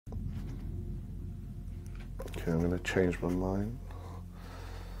Okay, I'm going to change my mind.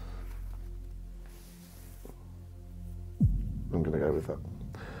 I'm going to go with that.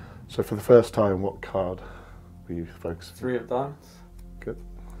 So for the first time, what card were you focusing on? 3 of diamonds. Good.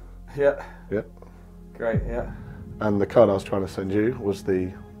 Yeah. Yeah. Great, yeah. And the card I was trying to send you was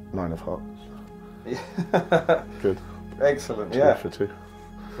the 9 of hearts. Yeah. Good. Excellent, 2 yeah. for 2.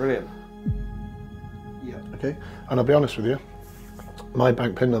 Brilliant. Yeah. Okay, and I'll be honest with you, my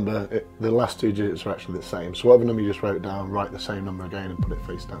bank PIN number, the last 2 digits are actually the same. So whatever number you just wrote down, write the same number again and put it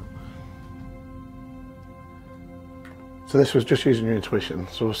face down. So this was just using your intuition,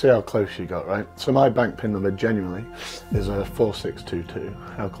 so we'll see how close you got, right? So my bank PIN number genuinely is a 4622.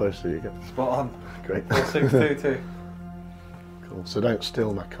 How close do you get? Spot on. Great. 4622. Cool. So don't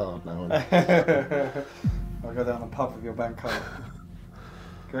steal my card now. I'll go down the pub with your bank card.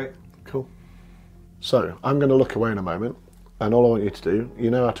 Great. Cool. So I'm going to look away in a moment, and all I want you to do,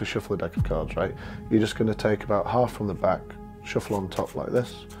 you know how to shuffle a deck of cards, right? You're just going to take about half from the back, shuffle on top like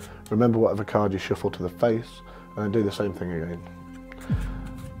this. Remember whatever card you shuffle to the face, and then do the same thing again.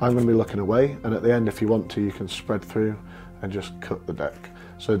 I'm going to be looking away, and at the end, if you want to, you can spread through and just cut the deck.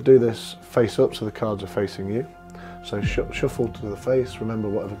 So do this face up so the cards are facing you. So shuffle to the face, remember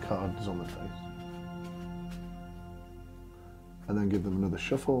whatever card is on the face. And then give them another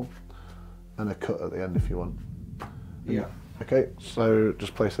shuffle and a cut at the end if you want. Yeah. Okay, so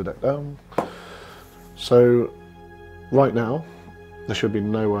just place the deck down. So right now, there should be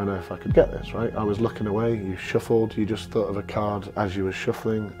no way on earth I could get this, right? I was looking away, you shuffled, you just thought of a card as you were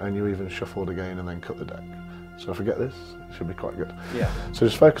shuffling, and you even shuffled again and then cut the deck. So if I get this, it should be quite good. Yeah. So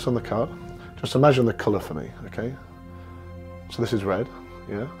just focus on the card. Just imagine the colour for me, okay? So this is red,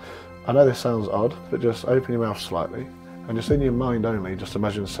 yeah? I know this sounds odd, but just open your mouth slightly, and just in your mind only, just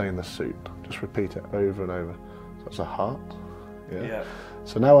imagine saying the suit. Just repeat it over and over. So that's a heart, yeah? Yeah.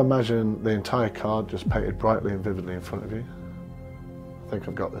 So now imagine the entire card just painted brightly and vividly in front of you. I think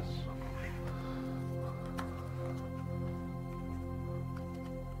I've got this.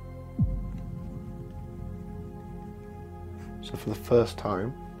 So for the first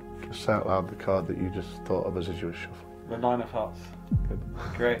time, just say out loud the card that you just thought of as you were shuffling. The 9 of hearts. Good.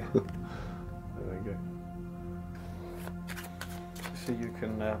 Great. There we go. So you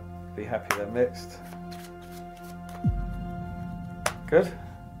can be happy they're mixed. Good.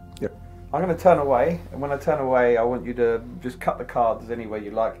 Yep. I'm going to turn away, and when I turn away, I want you to just cut the cards any way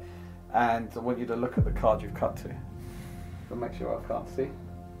you like, and I want you to look at the card you've cut to. So make sure I can't see.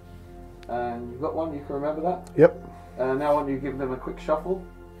 And you've got one, you can remember that? Yep. Now I want you to give them a quick shuffle.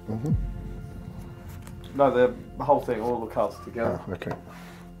 Mm-hmm. No, the whole thing, all the cards together. Oh, okay.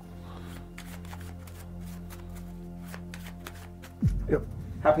 Yep.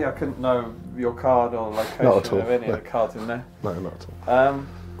 Happy I couldn't know your card or location Not at all, of any no. of the cards in there. No, not at all.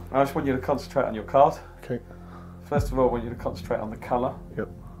 I just want you to concentrate on your card. Okay. First of all, I want you to concentrate on the colour. Yep.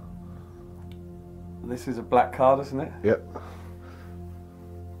 This is a black card, isn't it? Yep.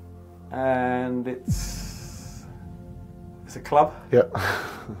 And it's a club. Yep.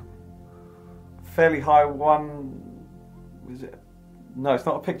 Fairly high one. Is it? No, it's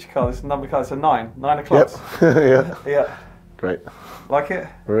not a picture card. It's a number card. It's a 9. 9 of clubs. Yep. Yeah. Yeah. Great. Like it?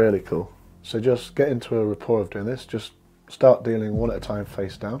 Really cool. So just get into a rapport of doing this. Just start dealing one at a time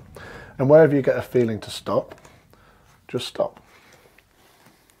face down. And wherever you get a feeling to stop, just stop.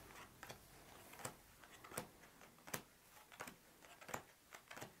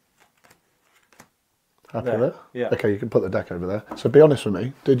 Happy there? Yeah. Okay, you can put the deck over there. So be honest with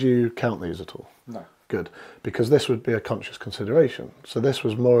me, did you count these at all? No. Good, because this would be a conscious consideration. So this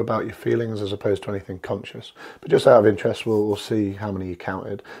was more about your feelings as opposed to anything conscious. But just out of interest, we'll see how many you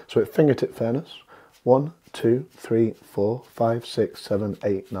counted. So at fingertip fairness, 1, 2, 3, 4, 5, 6, 7,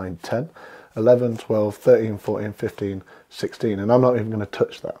 8, 9, 10, 11, 12, 13, 14, 15, 16. And I'm not even going to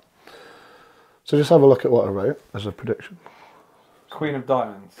touch that. So just have a look at what I wrote as a prediction. Queen of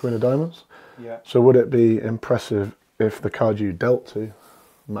Diamonds. Queen of Diamonds. Yeah. So would it be impressive if the card you dealt to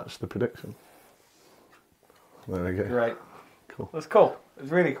matched the prediction? There we go. Great. Cool. That's cool.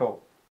 It's really cool.